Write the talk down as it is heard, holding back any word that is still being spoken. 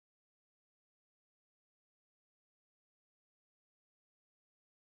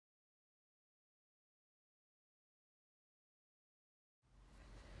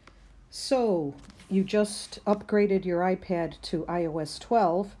So, you just upgraded your iPad to iOS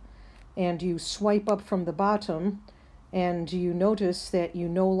 12 and you swipe up from the bottom and you notice that you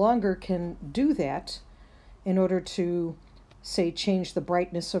no longer can do that in order to, say, change the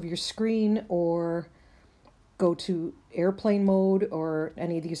brightness of your screen or go to airplane mode or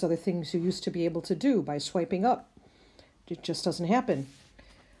any of these other things you used to be able to do by swiping up. It just doesn't happen.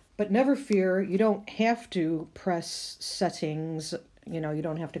 But never fear, you don't have to press settings. You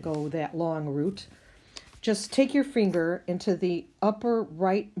don't have to go that long route. Just take your finger into the upper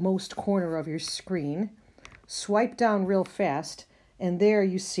rightmost corner of your screen, swipe down real fast, and there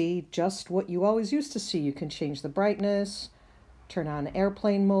you see just what you always used to see. You can change the brightness, turn on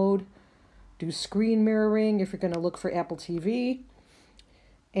airplane mode, do screen mirroring if you're going to look for Apple TV,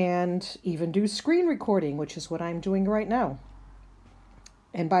 and even do screen recording, which is what I'm doing right now.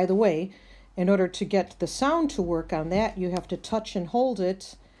 And by the way, in order to get the sound to work on that, you have to touch and hold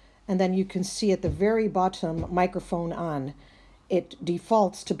it, and then you can see at the very bottom, microphone on. It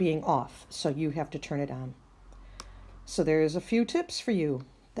defaults to being off, so you have to turn it on. So there's a few tips for you.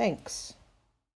 Thanks.